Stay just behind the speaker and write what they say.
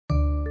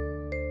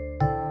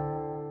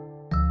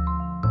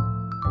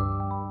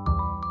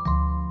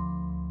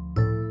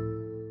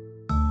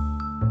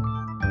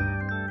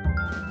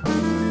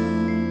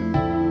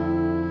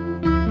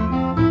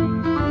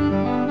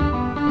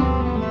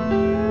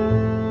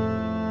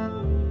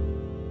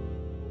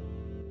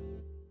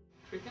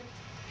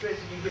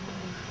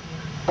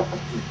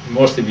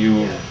most of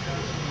you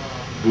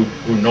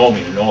who know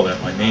me know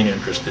that my main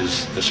interest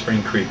is the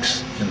spring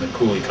creeks in the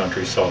coulee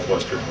country,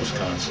 southwestern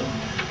Wisconsin,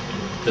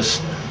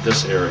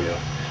 this area.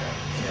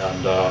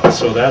 And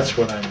so that's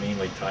what I'm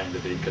mainly tying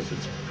today, because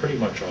it's pretty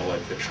much all I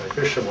fish. I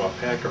fish the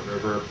Wapaka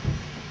River,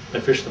 I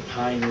fish the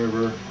Pine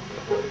River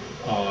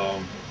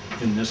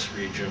in this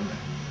region.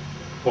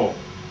 Oh,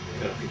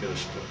 I gotta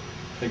start.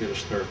 I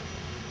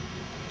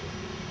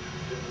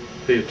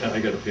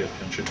gotta pay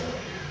attention.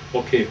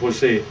 Okay,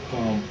 Jose,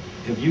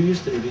 have you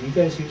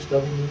guys used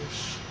dubbing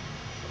loops?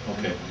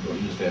 Okay. I'll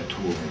use that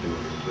tool and do it a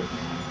little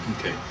differently.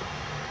 Okay.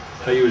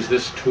 I use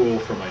this tool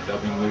for my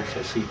dubbing loops.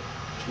 I see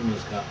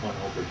Tima's got one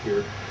over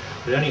here.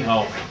 But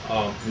anyhow,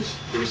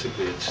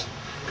 basically it's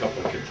a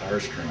couple of guitar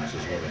strings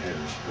is what it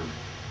is.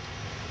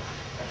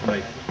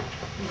 And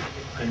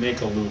I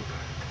make a loop,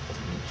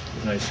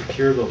 and I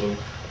secure the loop,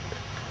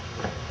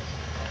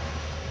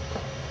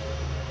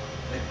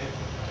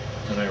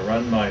 and I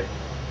run my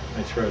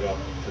thread up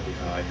to the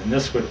eye. And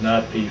this would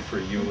not be for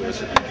you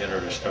as a beginner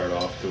to start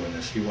off doing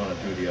this. You want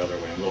to do the other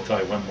way. And we'll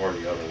tie one more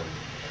the other way.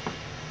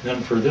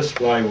 Then for this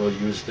fly, we'll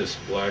use this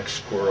black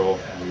squirrel,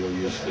 and we'll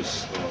use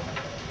this.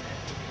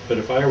 But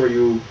if I were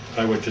you,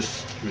 I would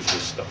just use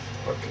this stuff.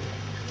 Okay.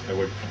 I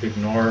would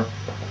ignore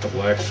the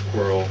black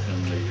squirrel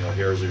and the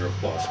hair zero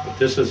plus. But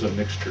this is a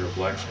mixture of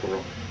black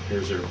squirrel,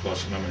 hair zero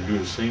plus, and I'm going to do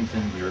the same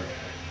thing here.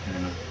 I'm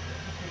going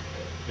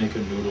to make a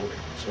noodle,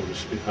 so to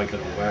speak. I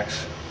gotta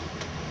wax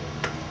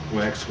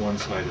one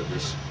side of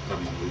this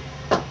dubbing loop.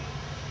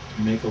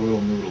 Make a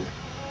little noodle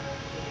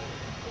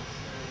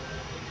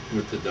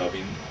with the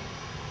dubbing.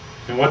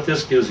 And what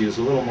this gives you is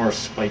a little more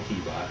spiky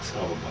box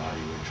of a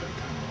body, which I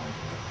kind of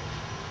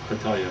like. I'll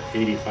tell you,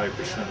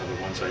 85% of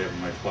the ones I have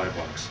in my fly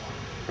box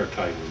are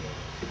tied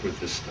with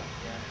this stuff.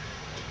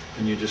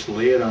 And you just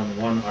lay it on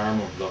one arm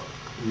of the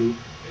loop,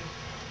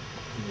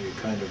 and you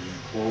kind of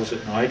enclose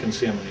it. Now I can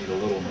see I'm going to need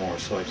a little more,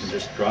 so I can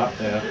just drop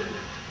that.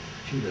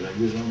 Gee, did I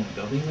use all my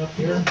dubbing up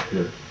here?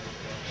 Here.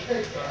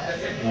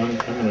 I'm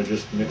going to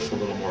just mix a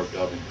little more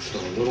dubbing. So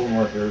a little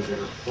more hair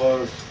zero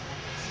plus,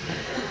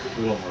 a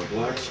little more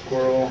black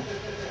squirrel.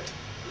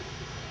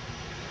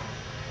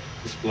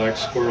 This black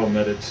squirrel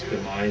met its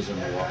demise in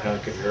the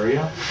Wapaka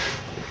area.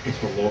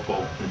 It's a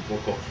local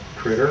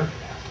critter.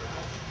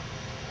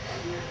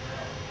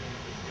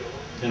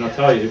 And I'll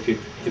tell you, if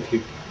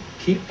you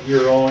keep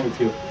your own,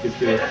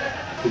 if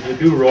you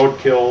do road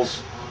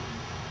kills,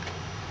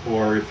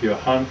 or if you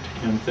hunt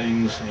and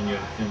things,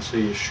 and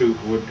say you shoot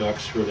wood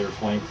ducks for their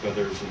flank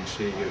feathers, and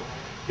say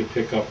you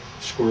pick up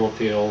squirrel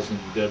tails and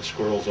dead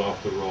squirrels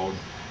off the road,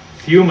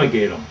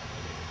 fumigate them.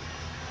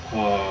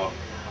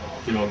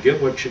 You know,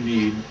 get what you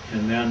need,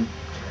 and then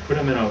put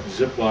them in a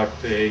Ziploc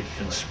bag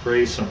and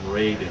spray some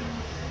Raid in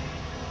them,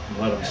 and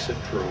let them sit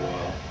for a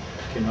while.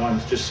 Okay, now I'm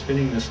just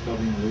spinning this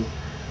dubbing loop.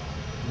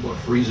 What,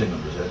 freezing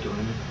them, does that do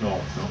anything?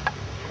 No.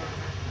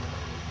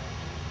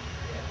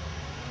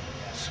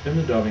 Spin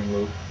the dubbing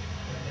loop,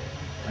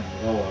 and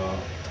voila.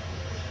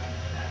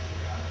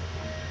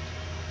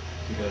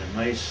 You got a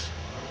nice,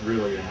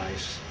 really a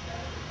nice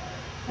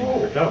thing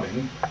for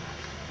dubbing.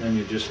 Then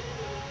you just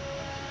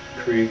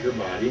create your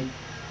body,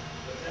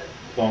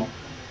 plump,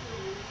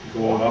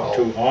 go up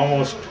to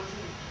almost,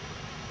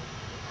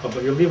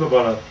 but you leave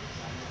about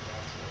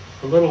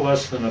a little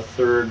less than a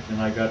third,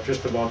 and I got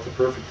just about the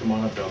perfect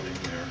amount of dubbing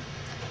there.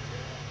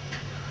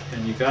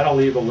 And you got to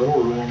leave a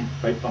little room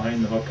right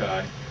behind the hook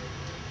eye,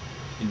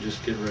 and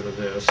just get rid of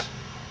this.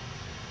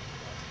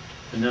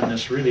 And then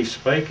this really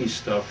spiky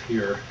stuff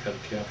here, got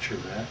to capture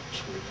that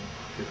so we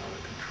don't get out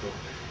of control.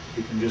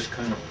 You can just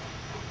kind of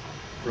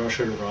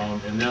brush it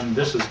around, and then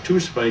this is too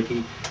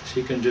spiky, so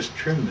you can just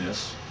trim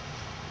this.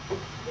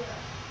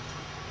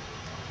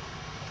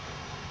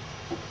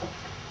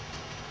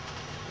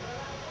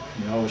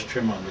 You always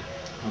trim on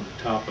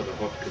the top of the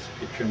hook, because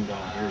if you trim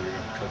down here, you're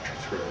going to cut your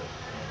thread.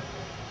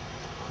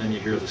 Then you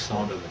hear the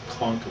sound of the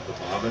clunk of the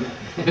bobbin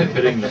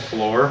hitting the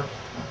floor.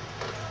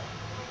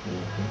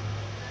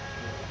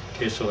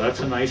 Okay, so that's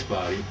a nice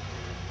body.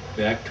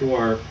 Back to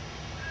our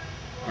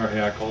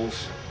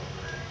hackles.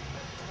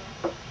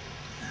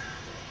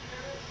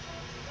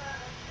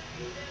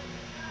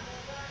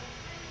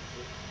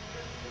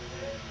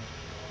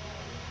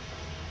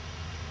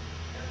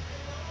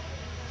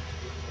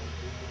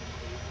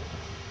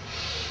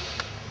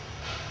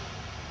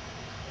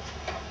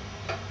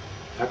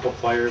 Hackle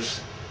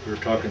pliers, we were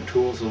talking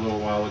tools a little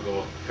while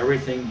ago.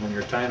 Everything, when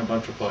you're tying a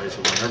bunch of flies,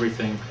 you want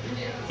everything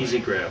easy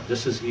grab.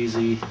 This is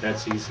easy,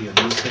 that's easy, and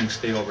these things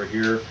stay over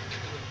here.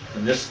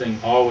 And this thing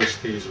always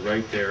stays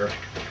right there.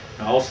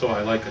 And also,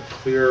 I like a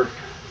clear,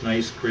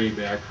 nice gray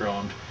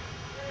background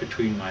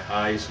between my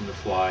eyes and the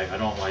fly. I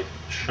don't like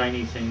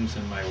shiny things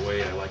in my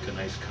way. I like a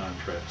nice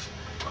contrast.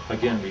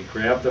 Again, we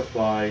grab the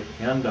fly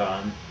end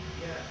on,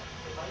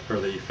 or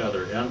the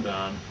feather end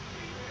on,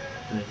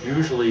 and it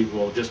usually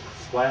will just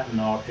flatten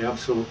out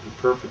absolutely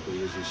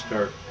perfectly as you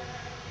start.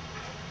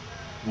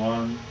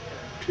 1,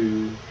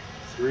 2,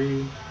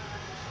 3.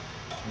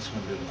 This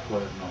one didn't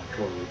flatten out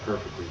totally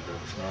perfectly, but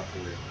it's not the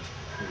way it was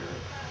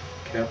prepared.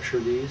 Capture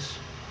these.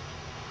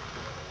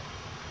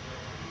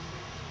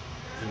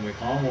 And we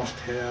almost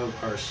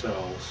have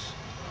ourselves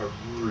a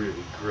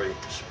really great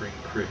Spring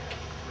Creek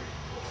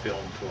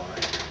film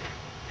fly.